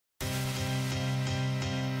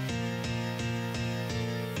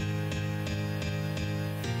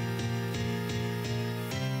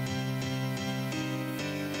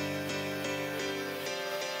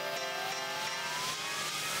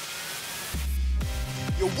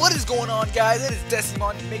Yo, what is going on, guys? It is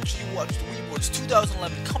Decimon. Make sure you watch the WiiWards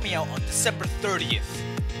 2011 coming out on December 30th.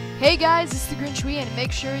 Hey guys, it's the Grinch and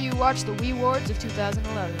make sure you watch the WiiWards of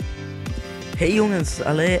 2011. Hey jongens,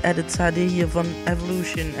 Edit HD hier van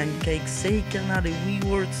Evolution en kijk zeker naar de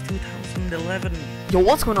WiiWards 2011. Yo,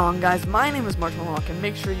 what's going on, guys? My name is Mark Mohawk and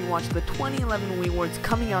make sure you watch the 2011 WiiWards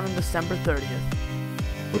coming out on December 30th.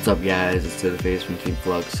 What's up, guys? It's To The Face from Team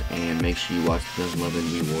Flux, and make sure you watch the 2011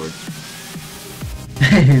 WiiWards.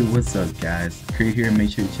 Hey, what's up, guys? Creed here. Make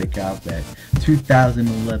sure you check out that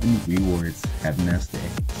 2011 WiiWards. Have a nice day.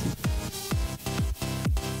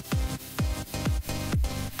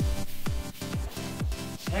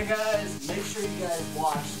 Hey guys, make sure you guys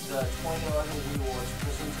watch the 2011 WiiWards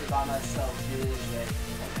presented by myself, DJ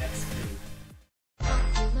and XP.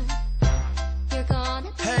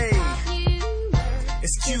 Hey,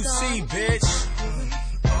 it's QC, bitch.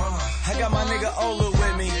 I got my nigga Ola